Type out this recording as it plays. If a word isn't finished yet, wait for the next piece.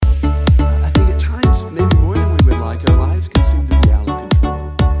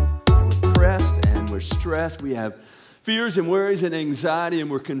stress, we have fears and worries and anxiety, and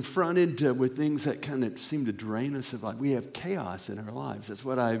we're confronted with things that kind of seem to drain us of life. We have chaos in our lives. That's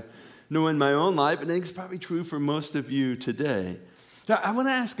what I know in my own life, and I think it's probably true for most of you today. So I want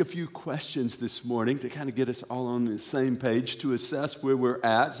to ask a few questions this morning to kind of get us all on the same page to assess where we're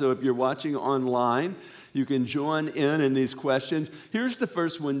at. So if you're watching online, you can join in these questions. Here's the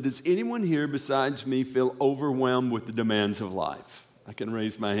first one. Does anyone here besides me feel overwhelmed with the demands of life? I can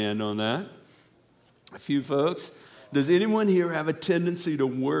raise my hand on that. A few folks. Does anyone here have a tendency to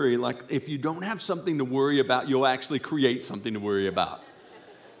worry? Like if you don't have something to worry about, you'll actually create something to worry about.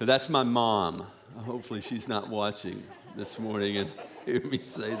 That's my mom. Hopefully she's not watching this morning and hear me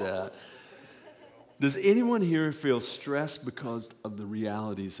say that. Does anyone here feel stressed because of the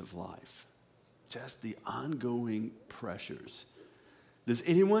realities of life? Just the ongoing pressures. Does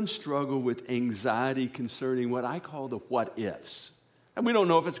anyone struggle with anxiety concerning what I call the what ifs? And we don't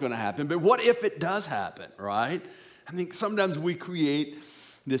know if it's going to happen, but what if it does happen, right? I think sometimes we create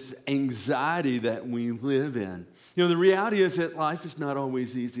this anxiety that we live in. You know, the reality is that life is not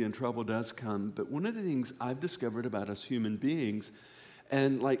always easy and trouble does come, but one of the things I've discovered about us human beings,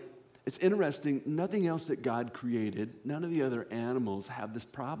 and it's interesting, nothing else that God created, none of the other animals have this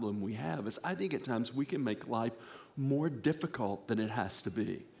problem we have, is I think at times we can make life more difficult than it has to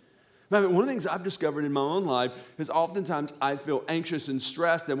be. One of the things I've discovered in my own life is oftentimes I feel anxious and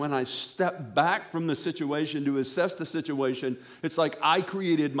stressed, and when I step back from the situation to assess the situation, it's like I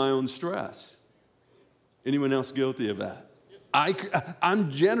created my own stress. Anyone else guilty of that?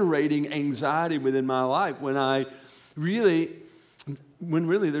 I'm generating anxiety within my life when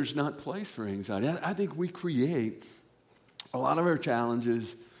really there's not place for anxiety. I think we create a lot of our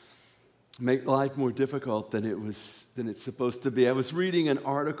challenges, make life more difficult than it's supposed to be. I was reading an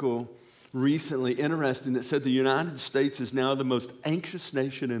article recently, interesting, that said the United States is now the most anxious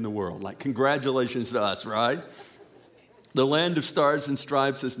nation in the world. Like, congratulations to us, right? The land of stars and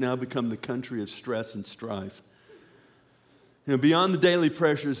stripes has now become the country of stress and strife. You know, beyond the daily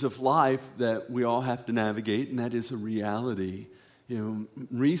pressures of life that we all have to navigate, and that is a reality. You know,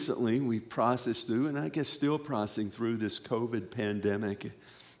 recently we've processed through, and I guess still processing through, this COVID pandemic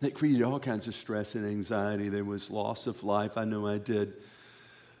that created all kinds of stress and anxiety. There was loss of life. I know I did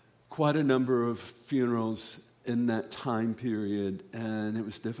quite a number of funerals in that time period, and it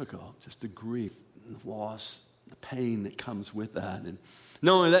was difficult, just the grief, the loss, the pain that comes with that. And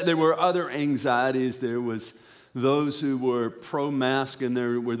not only that, there were other anxieties. There was those who were pro-mask, and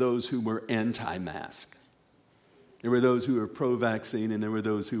there were those who were anti-mask. There were those who were pro-vaccine, and there were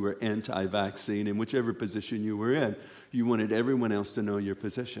those who were anti-vaccine. And whichever position you were in, you wanted everyone else to know your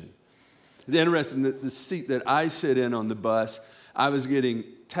position. It's interesting that the seat that I sit in on the bus, I was getting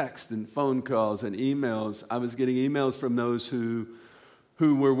texts and phone calls and emails. I was getting emails from those who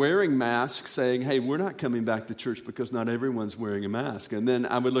were wearing masks saying, hey, we're not coming back to church because not everyone's wearing a mask. And then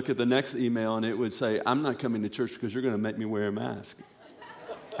I would look at the next email and it would say, I'm not coming to church because you're going to make me wear a mask.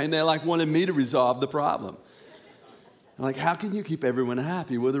 And they wanted me to resolve the problem. I'm how can you keep everyone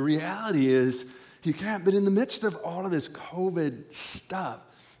happy? Well, the reality is you can't. But in the midst of all of this COVID stuff,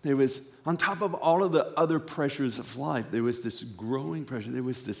 there was, on top of all of the other pressures of life, there was this growing pressure. There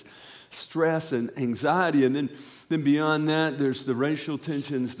was this stress and anxiety. And then beyond that, there's the racial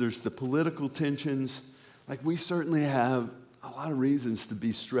tensions. There's the political tensions. We certainly have a lot of reasons to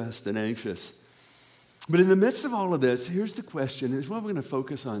be stressed and anxious. But in the midst of all of this, here's the question. Is what we're going to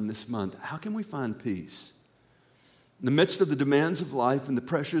focus on this month. How can we find peace? In the midst of the demands of life and the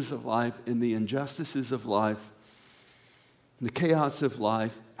pressures of life and the injustices of life, the chaos of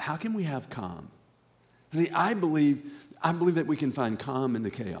life, how can we have calm? See, I believe that we can find calm in the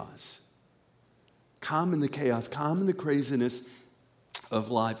chaos. Calm in the chaos, calm in the craziness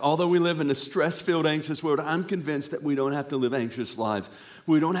of life. Although we live in a stress-filled, anxious world, I'm convinced that we don't have to live anxious lives.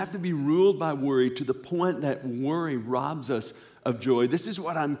 We don't have to be ruled by worry to the point that worry robs us of joy. This is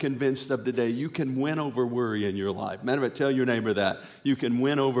what I'm convinced of today. You can win over worry in your life. Matter of fact, tell your neighbor that. You can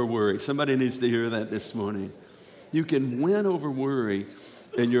win over worry. Somebody needs to hear that this morning. You can win over worry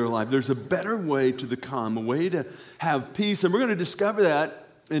in your life. There's a better way to the calm, a way to have peace. And we're going to discover that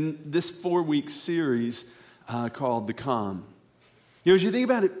in this 4-week series called The Calm. You know, as you think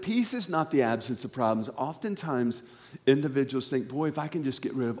about it, peace is not the absence of problems. Oftentimes, individuals think, boy, if I can just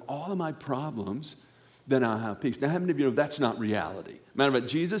get rid of all of my problems, then I'll have peace. Now, how many of you know that's not reality? Matter of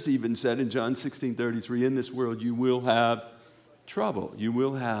fact, Jesus even said in John 16:33, in this world you will have trouble. You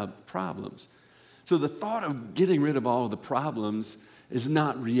will have problems. So the thought of getting rid of all of the problems is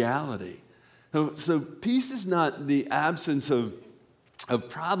not reality. So peace is not the absence of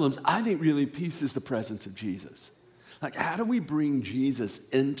problems. I think really peace is the presence of Jesus. Like, how do we bring Jesus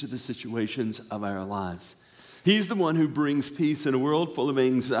into the situations of our lives? He's the one who brings peace in a world full of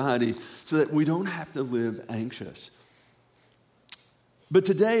anxiety so that we don't have to live anxious. But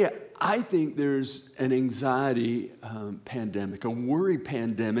today, I think there's an anxiety pandemic, a worry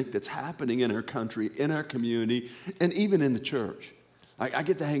pandemic that's happening in our country, in our community, and even in the church. I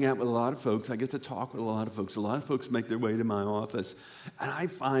get to hang out with a lot of folks. I get to talk with a lot of folks. A lot of folks make their way to my office. And I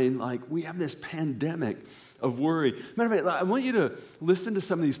find like we have this pandemic of worry. Matter of fact, I want you to listen to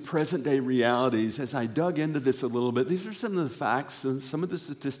some of these present day realities as I dug into this a little bit. These are some of the facts, some of the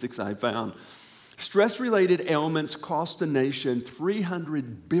statistics I found. Stress-related ailments cost the nation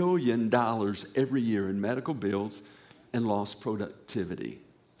 $300 billion every year in medical bills and lost productivity.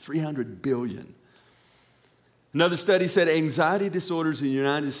 $300 billion. Another study said anxiety disorders in the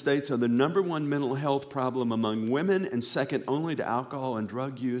United States are the number one mental health problem among women and second only to alcohol and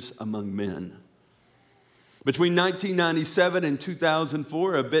drug use among men. Between 1997 and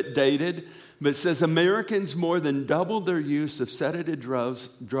 2004, a bit dated, but it says Americans more than doubled their use of sedative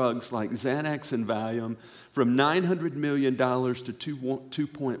drugs like Xanax and Valium from $900 million to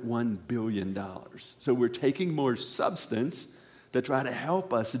 $2.1 billion. So we're taking more substance to try to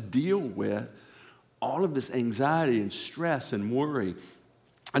help us deal with all of this anxiety and stress and worry.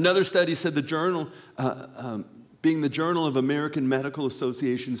 Another study said the journal, being the Journal of American Medical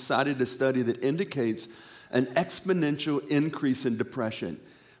Association, cited a study that indicates an exponential increase in depression.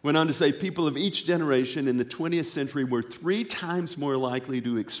 Went on to say people of each generation in the 20th century were 3 times more likely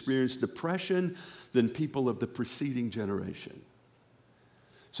to experience depression than people of the preceding generation.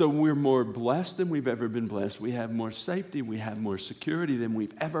 So we're more blessed than we've ever been blessed. We have more safety. We have more security than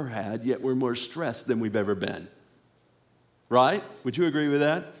we've ever had, yet we're more stressed than we've ever been. Right? Would you agree with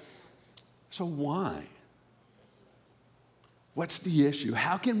that? So why? What's the issue?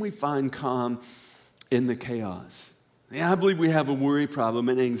 How can we find calm in the chaos? Yeah, I believe we have a worry problem,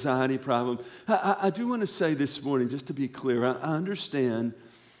 an anxiety problem. I do want to say this morning, just to be clear, I understand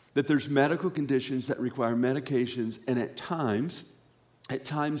that there's medical conditions that require medications, and at times,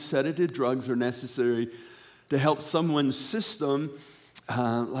 sedative drugs are necessary to help someone's system,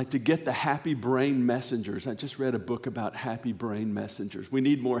 like to get the happy brain messengers. I just read a book about happy brain messengers. We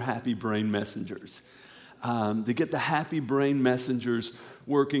need more happy brain messengers to get the happy brain messengers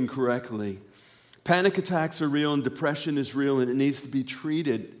working correctly. Panic attacks are real and depression is real, and it needs to be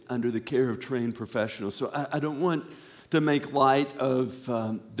treated under the care of trained professionals. So I don't want to make light of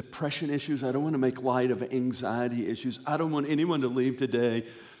depression issues. I don't want to make light of anxiety issues. I don't want anyone to leave today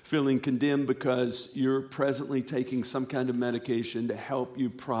feeling condemned because you're presently taking some kind of medication to help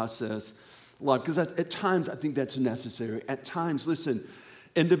you process life. Because at times, I think that's necessary. At times, listen,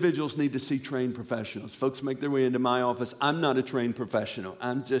 individuals need to see trained professionals. Folks make their way into my office. I'm not a trained professional.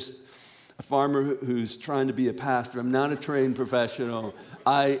 I'm just a farmer who's trying to be a pastor. I'm not a trained professional.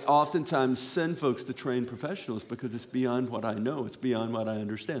 I oftentimes send folks to trained professionals because it's beyond what I know. It's beyond what I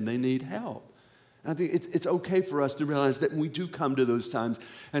understand. They need help. And I think it's okay for us to realize that we do come to those times,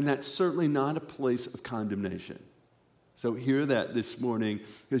 and that's certainly not a place of condemnation. So hear that this morning,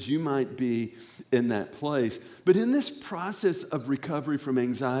 because you might be in that place. But in this process of recovery from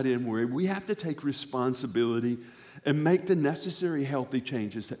anxiety and worry, we have to take responsibility and make the necessary healthy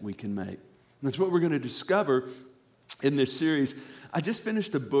changes that we can make. And that's what we're going to discover in this series. I just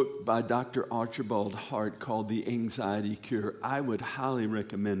finished a book by Dr. Archibald Hart called The Anxiety Cure. I would highly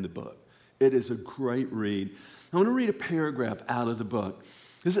recommend the book. It is a great read. I want to read a paragraph out of the book.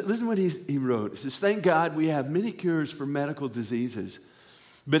 Listen what he wrote. It says, "Thank God we have many cures for medical diseases,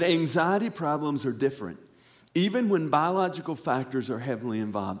 but anxiety problems are different. Even when biological factors are heavily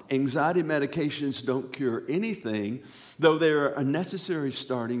involved, anxiety medications don't cure anything, though they are a necessary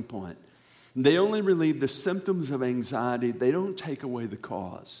starting point. They only relieve the symptoms of anxiety. They don't take away the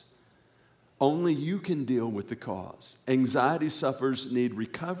cause. Only you can deal with the cause. Anxiety sufferers need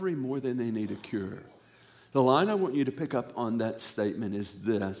recovery more than they need a cure." The line I want you to pick up on that statement is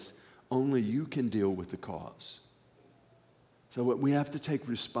this: only you can deal with the cause. So we have to take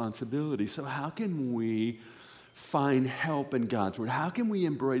responsibility. So how can we find help in God's Word? How can we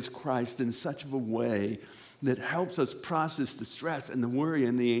embrace Christ in such a way that helps us process the stress and the worry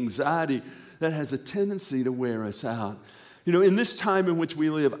and the anxiety that has a tendency to wear us out? You know, in this time in which we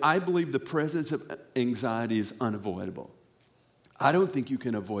live, I believe the presence of anxiety is unavoidable. I don't think you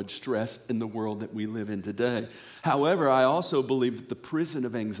can avoid stress in the world that we live in today. However, I also believe that the prison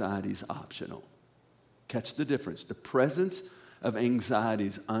of anxiety is optional. Catch the difference. The presence of anxiety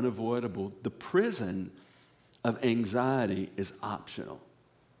is unavoidable. The prison of anxiety is optional.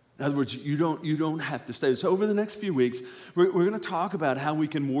 In other words, you don't have to stay. So over the next few weeks, we're going to talk about how we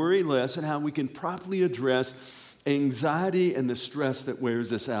can worry less and how we can properly address anxiety and the stress that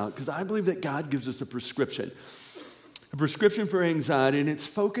wears us out. Because I believe that God gives us a prescription for anxiety, and it's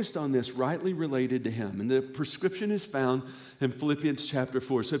focused on this, rightly related to Him. And the prescription is found in Philippians chapter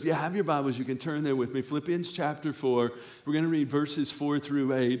 4. So if you have your Bibles, you can turn there with me. Philippians chapter 4, we're going to read verses 4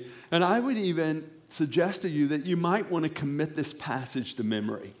 through 8. And I would even suggest to you that you might want to commit this passage to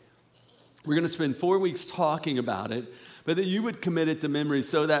memory. We're going to spend 4 weeks talking about it, but that you would commit it to memory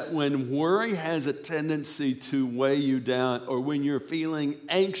so that when worry has a tendency to weigh you down, or when you're feeling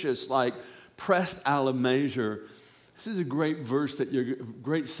anxious, like pressed out of measure, this is a great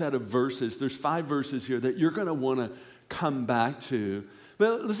great set of verses. There's 5 verses here that you're going to want to come back to.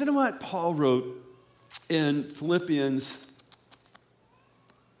 But listen to what Paul wrote in Philippians.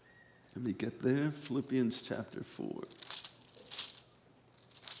 Let me get there. Philippians chapter 4.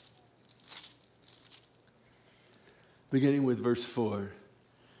 Beginning with verse 4.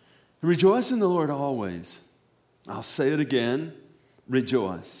 Rejoice in the Lord always. I'll say it again.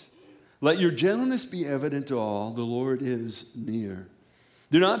 Rejoice. Let your gentleness be evident to all. The Lord is near.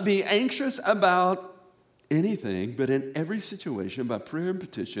 Do not be anxious about anything, but in every situation, by prayer and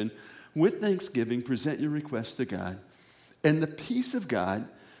petition, with thanksgiving, present your requests to God. And the peace of God,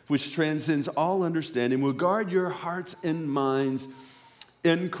 which transcends all understanding, will guard your hearts and minds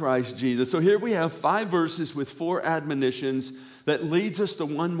in Christ Jesus. So here we have 5 verses with 4 admonitions that leads us to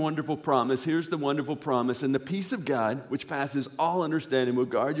one wonderful promise. Here's the wonderful promise. And the peace of God, which passes all understanding, will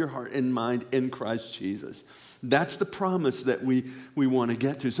guard your heart and mind in Christ Jesus. That's the promise that we want to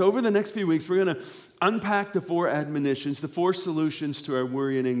get to. So over the next few weeks, we're going to unpack the 4 admonitions, the 4 solutions to our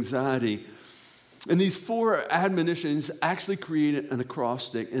worry and anxiety. And these 4 admonitions actually create an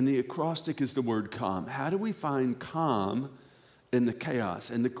acrostic, and the acrostic is the word calm. How do we find calm in the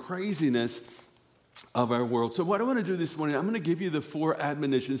chaos and the craziness of our world? So what I want to do this morning, I'm going to give you the 4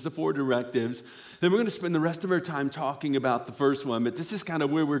 admonitions, the 4 directives. Then we're going to spend the rest of our time talking about the first one. But this is kind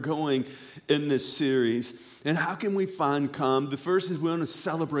of where we're going in this series. And how can we find calm? The first is we want to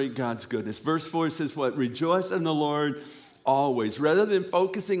celebrate God's goodness. Verse 4 says what? Rejoice in the Lord always. Rather than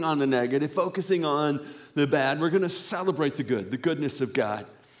focusing on the negative, focusing on the bad, we're going to celebrate the good, the goodness of God.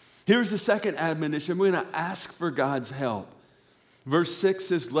 Here's the second admonition. We're going to ask for God's help. Verse 6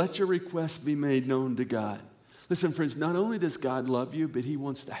 says, let your requests be made known to God. Listen, friends, not only does God love you, but He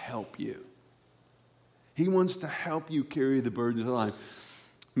wants to help you. He wants to help you carry the burdens of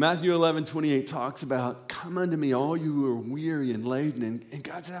life. Matthew 11:28 talks about, come unto me, all you who are weary and laden. And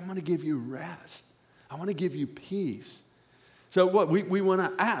God said, I'm going to give you rest. I want to give you peace. So what? We want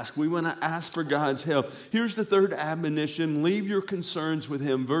to ask. We want to ask for God's help. Here's the third admonition. Leave your concerns with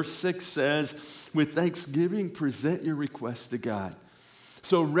Him. Verse 6 says, with thanksgiving, present your requests to God.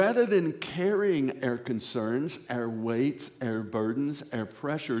 So rather than carrying our concerns, our weights, our burdens, our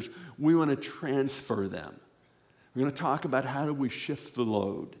pressures, we want to transfer them. We're going to talk about how do we shift the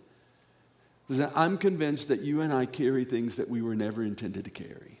load. Listen, I'm convinced that you and I carry things that we were never intended to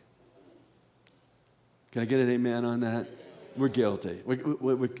carry. Can I get an amen on that? We're guilty.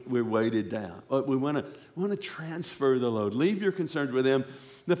 We're weighted down. We want to transfer the load. Leave your concerns with Him.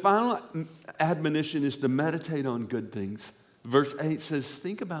 The final admonition is to meditate on good things. Verse 8 says,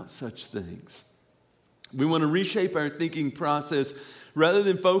 think about such things. We want to reshape our thinking process. Rather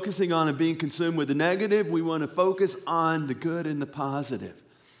than focusing on and being consumed with the negative, we want to focus on the good and the positive.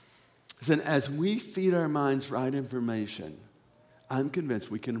 And as we feed our minds right information, I'm convinced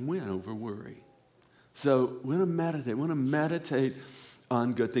we can win over worry. So we want to meditate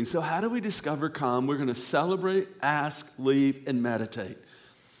on good things. So how do we discover calm? We're going to celebrate, ask, leave, and meditate.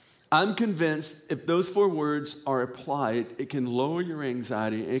 I'm convinced if those 4 words are applied, it can lower your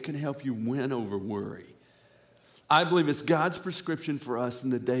anxiety. It can help you win over worry. I believe it's God's prescription for us in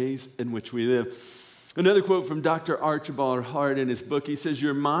the days in which we live. Another quote from Dr. Archibald Hart in his book. He says,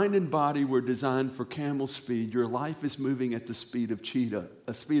 your mind and body were designed for camel speed. Your life is moving at the speed of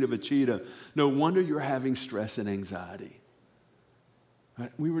a cheetah. No wonder you're having stress and anxiety.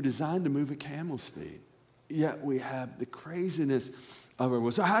 Right? We were designed to move at camel speed. Yet we have the craziness of our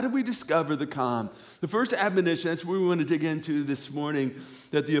world. So how do we discover the calm? The first admonition, that's what we want to dig into this morning,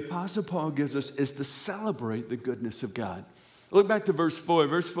 that the Apostle Paul gives us is to celebrate the goodness of God. Look back to verse 4.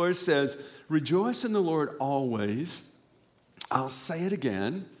 Verse 4 says, rejoice in the Lord always. I'll say it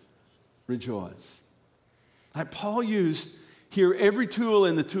again, rejoice. Right, Paul used here every tool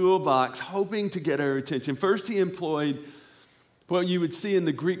in the toolbox, hoping to get our attention. First, he employed what you would see in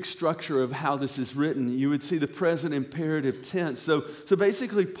the Greek structure of how this is written. You would see the present imperative tense. So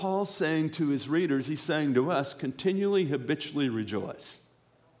basically, Paul's saying to his readers, he's saying to us, continually, habitually rejoice.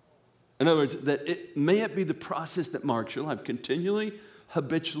 In other words, that may it be the process that marks your life. Continually,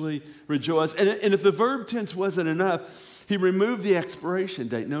 habitually rejoice. And if the verb tense wasn't enough, he removed the expiration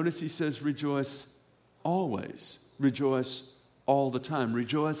date. Notice he says rejoice always. Rejoice all the time.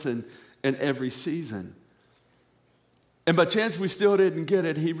 Rejoice in every season. And by chance we still didn't get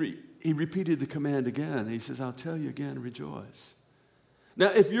it, he repeated the command again. He says, I'll tell you again, rejoice. Now,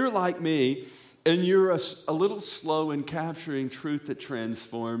 if you're like me and you're a little slow in capturing truth that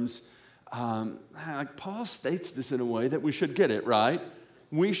transforms, like Paul states this in a way that we should get it, right?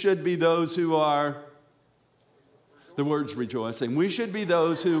 We should be those who are, the word's rejoicing. We should be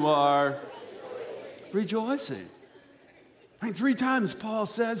those who are rejoicing. I mean, 3 times Paul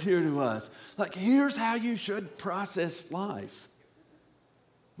says here to us, like, here's how you should process life.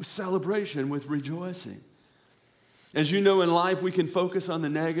 With celebration, with rejoicing. As you know, in life, we can focus on the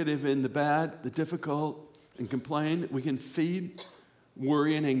negative and the bad, the difficult, and complain. We can feed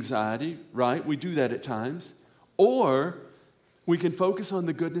worry and anxiety, right? We do that at times. Or we can focus on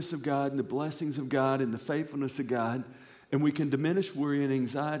the goodness of God and the blessings of God and the faithfulness of God, and we can diminish worry and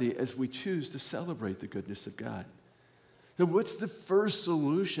anxiety as we choose to celebrate the goodness of God. Now, what's the first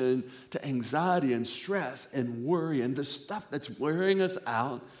solution to anxiety and stress and worry and the stuff that's wearing us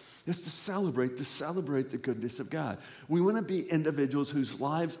out? Is to celebrate the goodness of God. We want to be individuals whose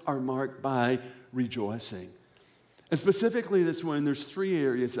lives are marked by rejoicing. And specifically this one, there's 3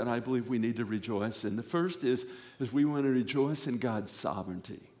 areas that I believe we need to rejoice in. The first is we want to rejoice in God's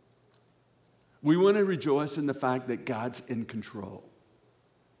sovereignty. We want to rejoice in the fact that God's in control.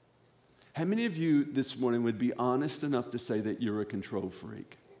 How many of you this morning would be honest enough to say that you're a control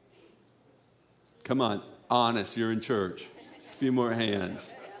freak? Come on, honest, you're in church. A few more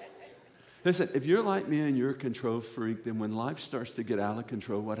hands. Listen, if you're like me and you're a control freak, then when life starts to get out of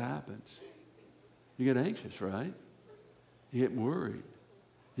control, what happens? You get anxious, right? You get worried.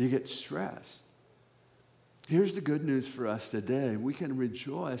 You get stressed. Here's the good news for us today. We can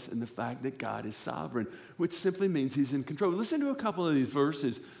rejoice in the fact that God is sovereign, which simply means he's in control. Listen to a couple of these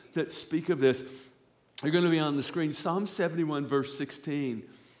verses that speak of this. They're going to be on the screen. Psalm 71, verse 16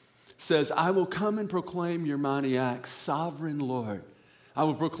 says, I will come and proclaim your mighty acts, sovereign Lord. I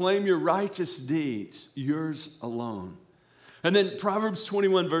will proclaim your righteous deeds, yours alone. And then Proverbs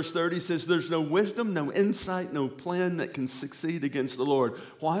 21, verse 30 says, there's no wisdom, no insight, no plan that can succeed against the Lord.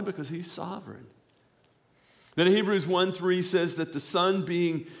 Why? Because he's sovereign. Then Hebrews 1:3 says that the Son,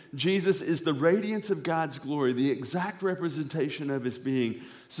 being Jesus, is the radiance of God's glory, the exact representation of his being,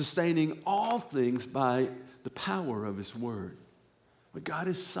 sustaining all things by the power of his word. But God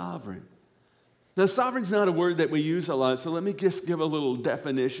is sovereign. Now, sovereign's not a word that we use a lot, so let me just give a little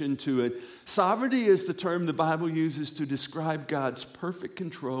definition to it. Sovereignty is the term the Bible uses to describe God's perfect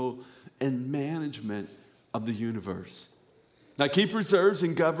control and management of the universe. Like he preserves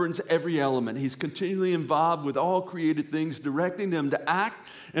and governs every element. He's continually involved with all created things, directing them to act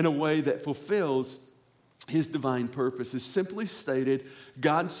in a way that fulfills his divine purposes. Simply stated,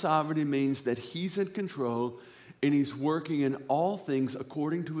 God's sovereignty means that he's in control and he's working in all things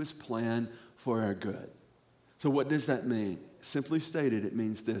according to his plan for our good. So what does that mean? Simply stated, it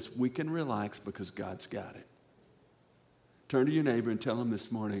means this: we can relax because God's got it. Turn to your neighbor and tell him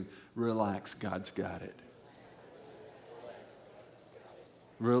this morning, relax, God's got it.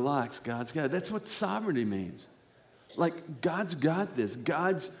 Relax, God's got it. That's what sovereignty means. Like, God's got this.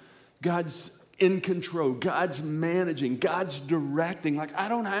 God's in control. God's managing. God's directing. Like, I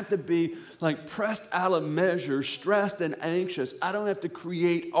don't have to be like pressed out of measure, stressed and anxious. I don't have to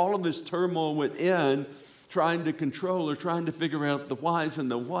create all of this turmoil within, trying to control or trying to figure out the whys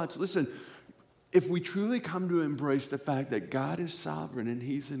and the whats. Listen, if we truly come to embrace the fact that God is sovereign and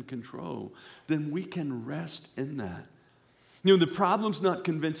he's in control, then we can rest in that. You know, the problem's not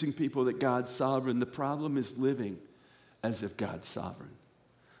convincing people that God's sovereign. The problem is living as if God's sovereign.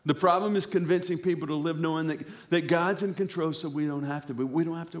 The problem is convincing people to live knowing that God's in control, so we don't have to. But we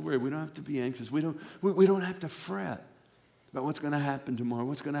don't have to worry. We don't have to be anxious. We don't have to fret about what's going to happen tomorrow,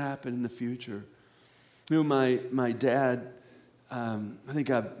 what's going to happen in the future. You know, my dad, I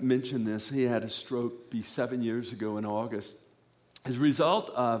think I've mentioned this. He had a stroke 7 years ago in August. As a result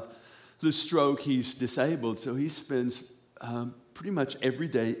of the stroke, he's disabled, so he spends pretty much every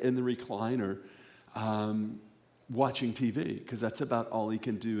day in the recliner watching TV, because that's about all he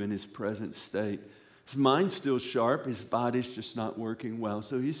can do in his present state. His mind's still sharp, his body's just not working well,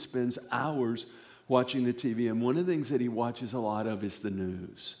 so he spends hours watching the TV, and one of the things that he watches a lot of is the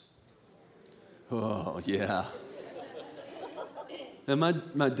news. Oh, yeah. And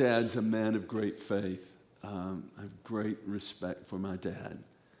my dad's a man of great faith. I have great respect for my dad.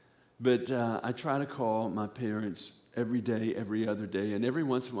 But I try to call my parents every day, every other day, and every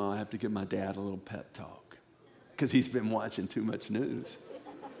once in a while I have to give my dad a little pep talk. because he's been watching too much news.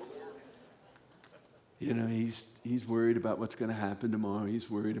 You know, he's worried about what's going to happen tomorrow. He's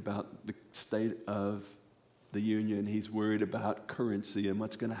worried about the state of the union. He's worried about currency and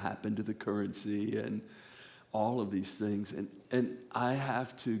what's going to happen to the currency and all of these things. And I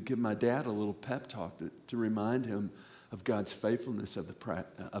have to give my dad a little pep talk to remind him of God's faithfulness of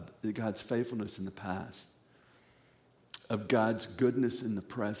God's faithfulness in the past, of God's goodness in the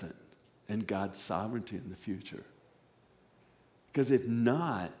present, and God's sovereignty in the future. Because if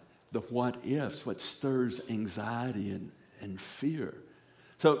not, the what ifs, what stirs anxiety and fear.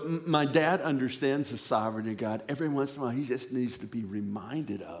 So my dad understands the sovereignty of God. Every once in a while, he just needs to be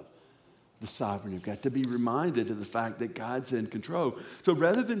reminded of the sovereignty of God, to be reminded of the fact that God's in control. So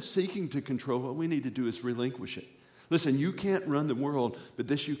rather than seeking to control, what we need to do is relinquish it. Listen, you can't run the world, but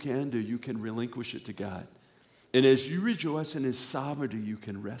this you can do. You can relinquish it to God. And as you rejoice in his sovereignty, you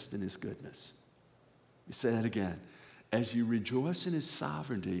can rest in his goodness. You say that again. As you rejoice in his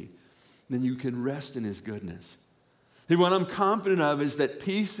sovereignty, then you can rest in his goodness. And what I'm confident of is that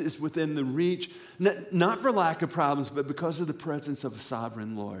peace is within the reach, not for lack of problems, but because of the presence of a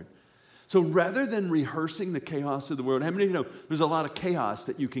sovereign Lord. So rather than rehearsing the chaos of the world, how many of you know there's a lot of chaos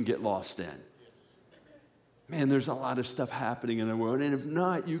that you can get lost in? Man, there's a lot of stuff happening in the world. And if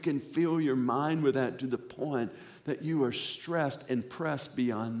not, you can fill your mind with that to the point that you are stressed and pressed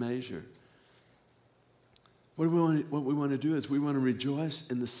beyond measure. What we want to do is we want to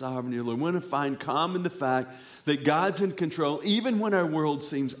rejoice in the sovereignty of the Lord. We want to find calm in the fact that God's in control, even when our world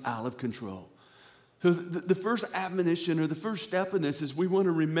seems out of control. So the first admonition or the first step in this is we want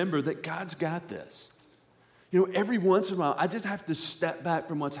to remember that God's got this. You know, every once in a while, I just have to step back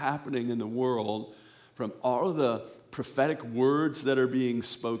from what's happening in the world, from all of the prophetic words that are being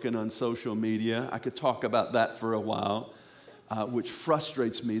spoken on social media. I could talk about that for a while. Which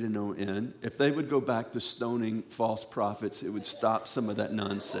frustrates me to no end. If they would go back to stoning false prophets, it would stop some of that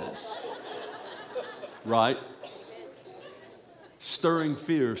nonsense. Right? Stirring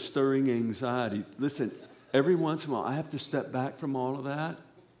fear, stirring anxiety. Listen, every once in a while, I have to step back from all of that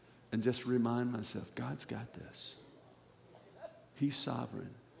and just remind myself, God's got this. He's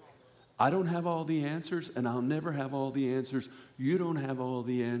sovereign. I don't have all the answers, and I'll never have all the answers. You don't have all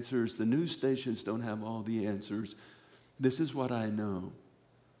the answers. The news stations don't have all the answers. This is what I know.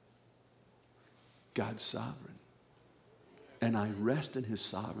 God's sovereign. And I rest in his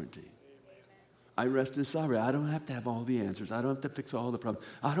sovereignty. I rest in his sovereignty. I don't have to have all the answers. I don't have to fix all the problems.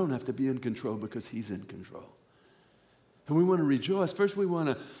 I don't have to be in control because he's in control. And we want to rejoice. First, we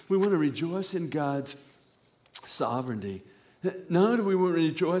want to rejoice in God's sovereignty. Not only do we want to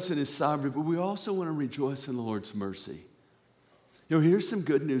rejoice in his sovereignty, but we also want to rejoice in the Lord's mercy. You know, here's some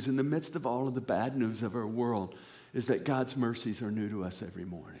good news in the midst of all of the bad news of our world. Is that God's mercies are new to us every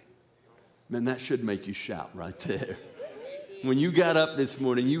morning. Man, that should make you shout right there. When you got up this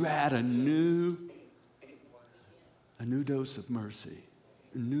morning, you had a new dose of mercy,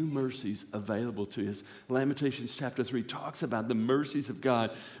 new mercies available to us. Lamentations chapter 3 talks about the mercies of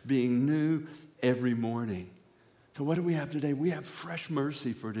God being new every morning. So what do we have today? We have fresh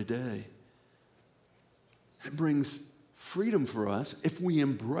mercy for today. It brings freedom for us if we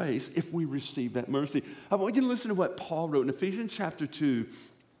embrace, if we receive that mercy. I want you to listen to what Paul wrote in Ephesians chapter 2,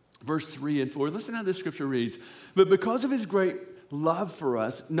 verse 3 and 4. Listen how this scripture reads. But because of his great love for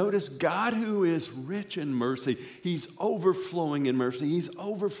us, notice God who is rich in mercy, he's overflowing in mercy. He's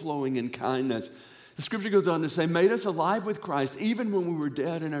overflowing in kindness. The scripture goes on to say, made us alive with Christ, even when we were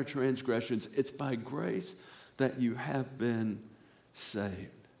dead in our transgressions. It's by grace that you have been saved.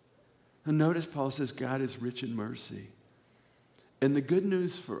 And notice Paul says God is rich in mercy. And the good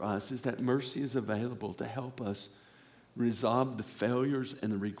news for us is that mercy is available to help us resolve the failures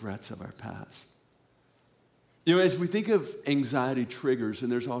and the regrets of our past. You know, as we think of anxiety triggers,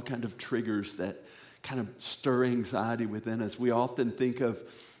 and there's all kinds of triggers that kind of stir anxiety within us, we often think of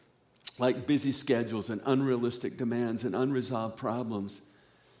like busy schedules and unrealistic demands and unresolved problems.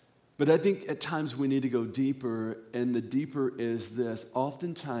 But I think at times we need to go deeper, and the deeper is this.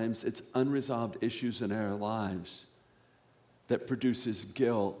 Oftentimes it's unresolved issues in our lives that produces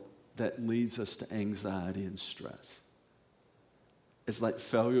guilt that leads us to anxiety and stress. It's like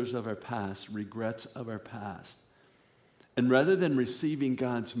failures of our past, regrets of our past. And rather than receiving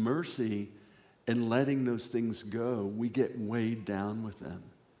God's mercy and letting those things go, we get weighed down with them.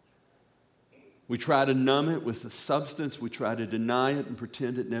 We try to numb it with the substance. We try to deny it and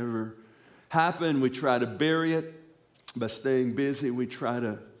pretend it never happened. We try to bury it by staying busy. We try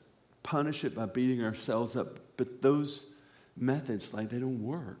to punish it by beating ourselves up. But those methods, like, they don't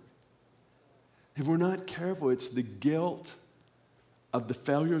work. If we're not careful, it's the guilt of the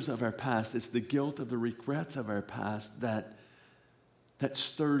failures of our past. It's the guilt of the regrets of our past that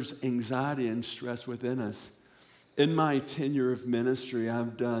stirs anxiety and stress within us. In my tenure of ministry,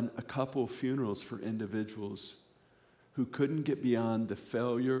 I've done a couple funerals for individuals who couldn't get beyond the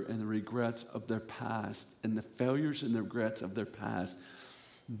failure and the regrets of their past, and the failures and the regrets of their past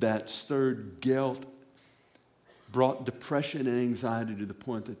that stirred guilt, brought depression and anxiety to the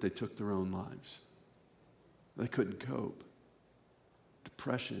point that they took their own lives. They couldn't cope.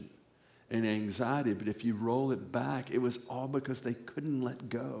 Depression and anxiety, but if you roll it back, it was all because they couldn't let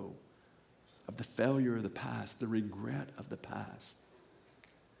go of the failure of the past, the regret of the past.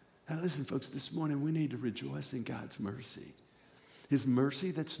 Now listen, folks, this morning we need to rejoice in God's mercy. His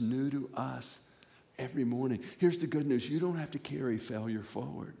mercy that's new to us every morning. Here's the good news. You don't have to carry failure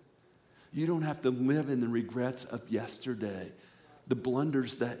forward. You don't have to live in the regrets of yesterday, the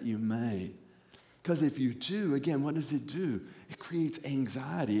blunders that you made. Because if you do, again, what does it do? It creates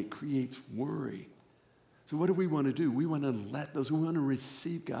anxiety. It creates worry. So what do we want to do? We want to we want to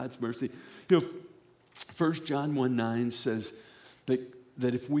receive God's mercy. 1 John 1:9 says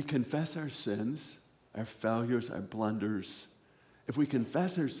that if we confess our sins, our failures, our blunders, if we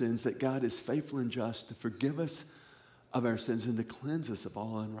confess our sins, that God is faithful and just to forgive us of our sins and to cleanse us of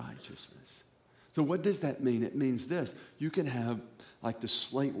all unrighteousness. So what does that mean? It means this. You can have like the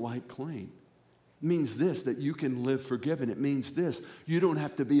slate wiped clean. It means this, that you can live forgiven. It means this, you don't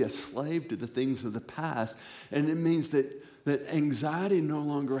have to be a slave to the things of the past. And it means that anxiety no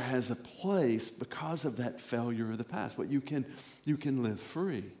longer has a place because of that failure of the past. But you can live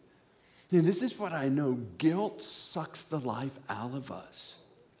free. And this is what I know. Guilt sucks the life out of us.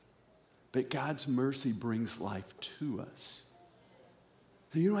 But God's mercy brings life to us.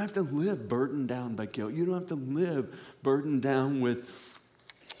 So you don't have to live burdened down by guilt. You don't have to live burdened down with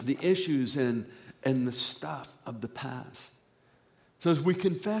the issues and the stuff of the past. So as we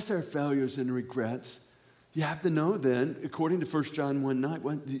confess our failures and regrets, you have to know then, according to 1 John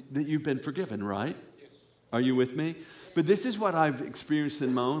 1:9, that you've been forgiven, right? Yes. Are you with me? But this is what I've experienced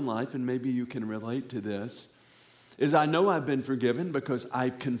in my own life, and maybe you can relate to this, is I know I've been forgiven because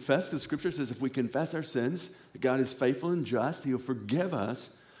I've confessed. The scripture says if we confess our sins, God is faithful and just. He'll forgive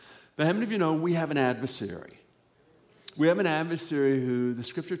us. But how many of you know we have an adversary? We have an adversary who the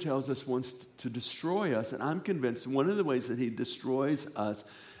scripture tells us wants to destroy us. And I'm convinced one of the ways that he destroys us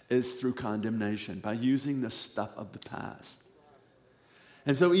is through condemnation, by using the stuff of the past.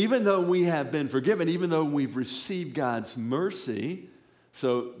 And so even though we have been forgiven, even though we've received God's mercy,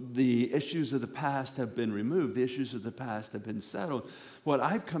 so the issues of the past have been removed, the issues of the past have been settled, what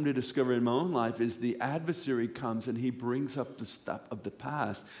I've come to discover in my own life is the adversary comes and he brings up the stuff of the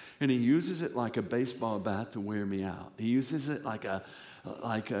past and he uses it like a baseball bat to wear me out. He uses it like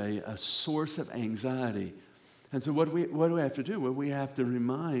a source of anxiety. And so what do we have to do? Well, we have to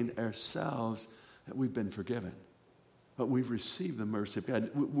remind ourselves that we've been forgiven. But we've received the mercy of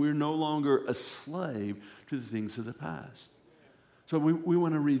God. We're no longer a slave to the things of the past. So we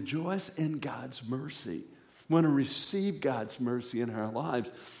want to rejoice in God's mercy. We want to receive God's mercy in our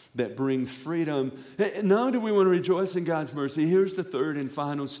lives that brings freedom. Not only do we want to rejoice in God's mercy, here's the third and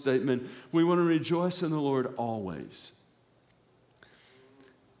final statement. We want to rejoice in the Lord always.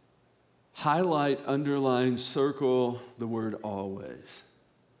 Highlight, underline, circle the word always.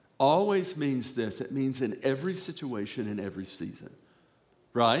 Always means this. It means in every situation, in every season.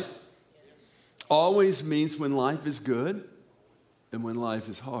 Right? Always means when life is good and when life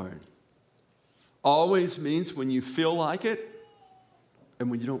is hard. Always means when you feel like it and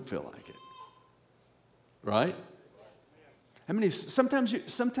when you don't feel like it. Right? I mean, sometimes you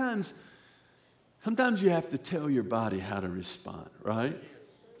have to tell your body how to respond, right?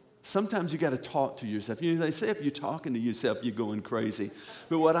 Sometimes you got to talk to yourself. They say if you're talking to yourself, you're going crazy.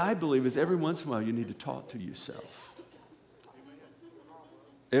 But what I believe is every once in a while you need to talk to yourself.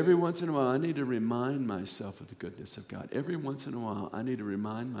 Every once in a while I need to remind myself of the goodness of God. Every once in a while I need to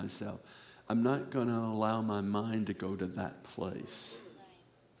remind myself I'm not going to allow my mind to go to that place.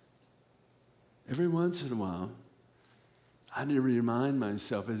 Every once in a while I need to remind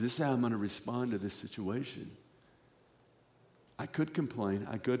myself, is this how I'm going to respond to this situation? I could complain,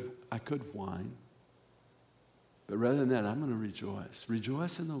 I could whine, but rather than that, I'm going to rejoice.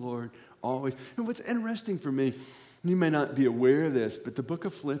 Rejoice in the Lord always. And what's interesting for me, you may not be aware of this, but the book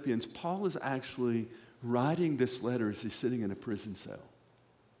of Philippians, Paul is actually writing this letter as he's sitting in a prison cell.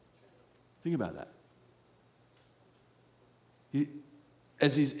 Think about that.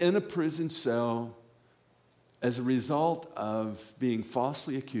 As he's in a prison cell, as a result of being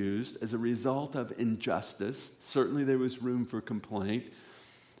falsely accused, as a result of injustice, certainly there was room for complaint.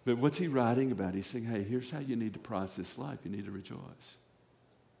 But what's he writing about? He's saying, hey, here's how you need to process life. You need to rejoice.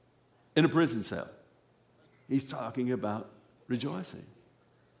 in a prison cell. He's talking about rejoicing.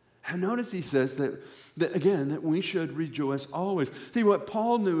 And notice he says that we should rejoice always. See, what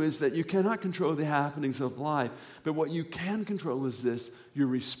Paul knew is that you cannot control the happenings of life, but what you can control is this, your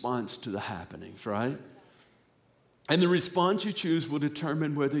response to the happenings, right? And the response you choose will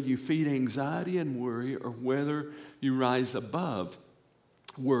determine whether you feed anxiety and worry or whether you rise above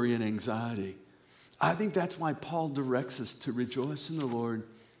worry and anxiety. I think that's why Paul directs us to rejoice in the Lord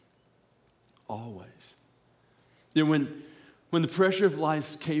always. You know, when the pressure of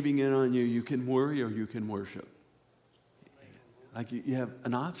life's caving in on you, you can worry or you can worship. Like you have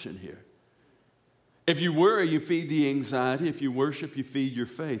an option here. If you worry, you feed the anxiety. If you worship, you feed your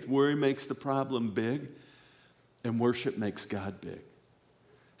faith. Worry makes the problem big, and worship makes God big.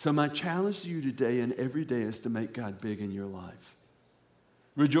 So my challenge to you today and every day is to make God big in your life.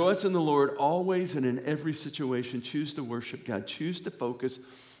 Rejoice in the Lord always and in every situation. Choose to worship God. Choose to focus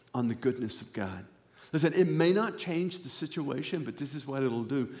on the goodness of God. Listen, it may not change the situation, but this is what it'll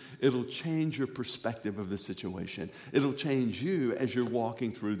do. It'll change your perspective of the situation. It'll change you as you're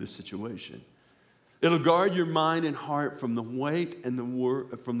walking through the situation. It'll guard your mind and heart from the weight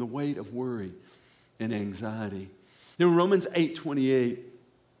from the weight of worry and anxiety. You know, Romans 8:28,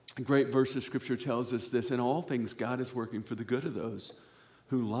 a great verse of Scripture tells us this: in all things, God is working for the good of those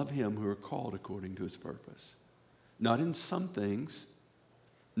who love Him, who are called according to His purpose. Not in some things,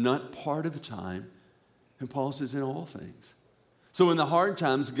 not part of the time. And Paul says, in all things. So in the hard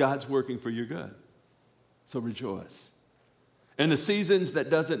times, God's working for your good. So rejoice. In the seasons that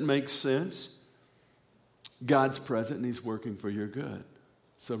doesn't make sense, God's present and He's working for your good.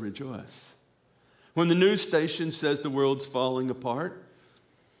 So rejoice. When the news station says the world's falling apart,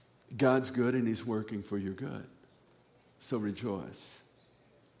 God's good and He's working for your good. So rejoice.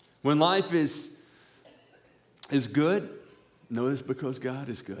 When life is good, know this because God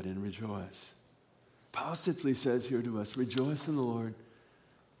is good, and rejoice. Paul simply says here to us, rejoice in the Lord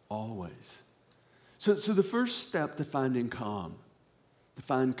always. So the first step to finding calm, to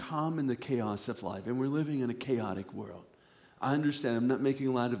find calm in the chaos of life, and we're living in a chaotic world. I understand, I'm not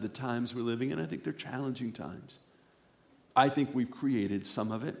making light of the times we're living in. I think they're challenging times. I think we've created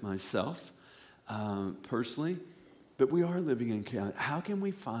some of it myself, personally, but we are living in chaos. How can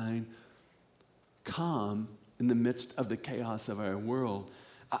we find calm in the midst of the chaos of our world?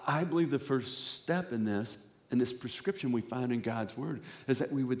 I believe the first step in this prescription we find in God's Word, is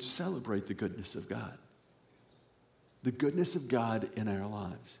that we would celebrate the goodness of God. The goodness of God in our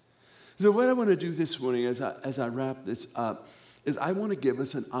lives. So what I want to do this morning as I wrap this up is I want to give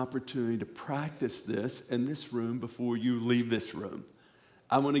us an opportunity to practice this in this room before you leave this room.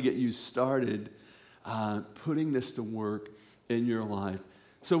 I want to get you started putting this to work in your life.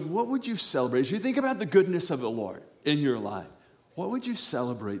 So what would you celebrate? As you think about the goodness of the Lord in your life, what would you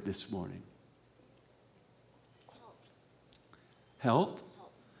celebrate this morning? Health?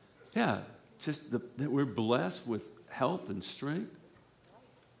 Yeah, just that we're blessed with health and strength.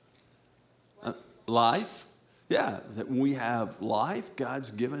 Life? Yeah, that we have life.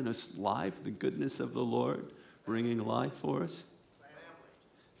 God's given us life, the goodness of the Lord, bringing life for us.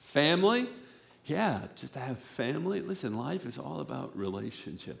 Family? Yeah, just to have family. Listen, life is all about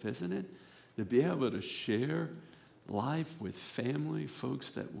relationship, isn't it? To be able to share life with family,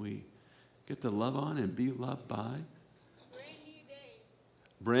 folks that we get to love on and be loved by. Brand new day.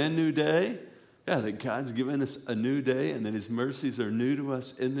 Brand new day. Yeah, that God's given us a new day and that His mercies are new to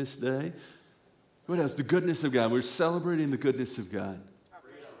us in this day. What else? The goodness of God. We're celebrating the goodness of God.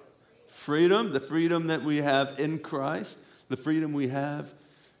 Freedom, the freedom that we have in Christ, the freedom we have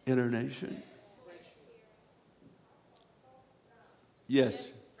in our nation.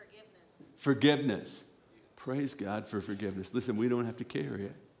 Yes. Forgiveness. Praise God for forgiveness. Listen, we don't have to carry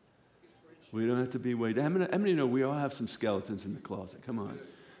it. We don't have to be weighted. How many know we all have some skeletons in the closet? Come on.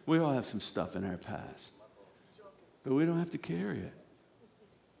 We all have some stuff in our past. But we don't have to carry it.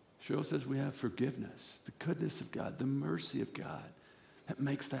 Cheryl says we have forgiveness, the goodness of God, the mercy of God that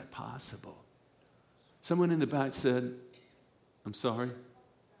makes that possible. Someone in the back said, I'm sorry.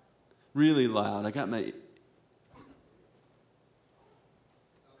 Really loud. I got my...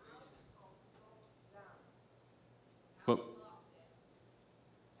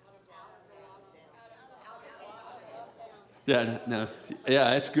 Yeah, no. Yeah,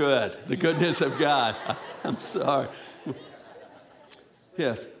 that's good. The goodness of God. I'm sorry.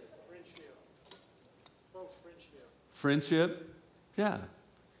 Yes. Friendship. Yeah.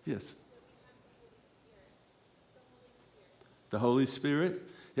 Yes. The Holy Spirit.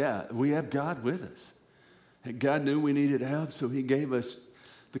 Yeah, we have God with us. And God knew we needed help, so He gave us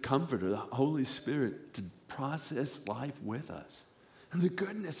the Comforter, the Holy Spirit, to process life with us. and the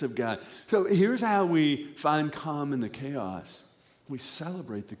goodness of God. So here's how we find calm in the chaos. We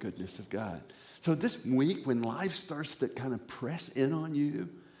celebrate the goodness of God. So this week, when life starts to kind of press in on you,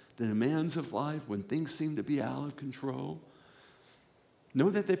 the demands of life, when things seem to be out of control, know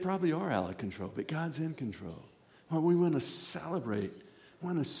that they probably are out of control, but God's in control. Well, we want to celebrate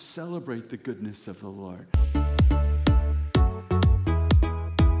the goodness of the Lord.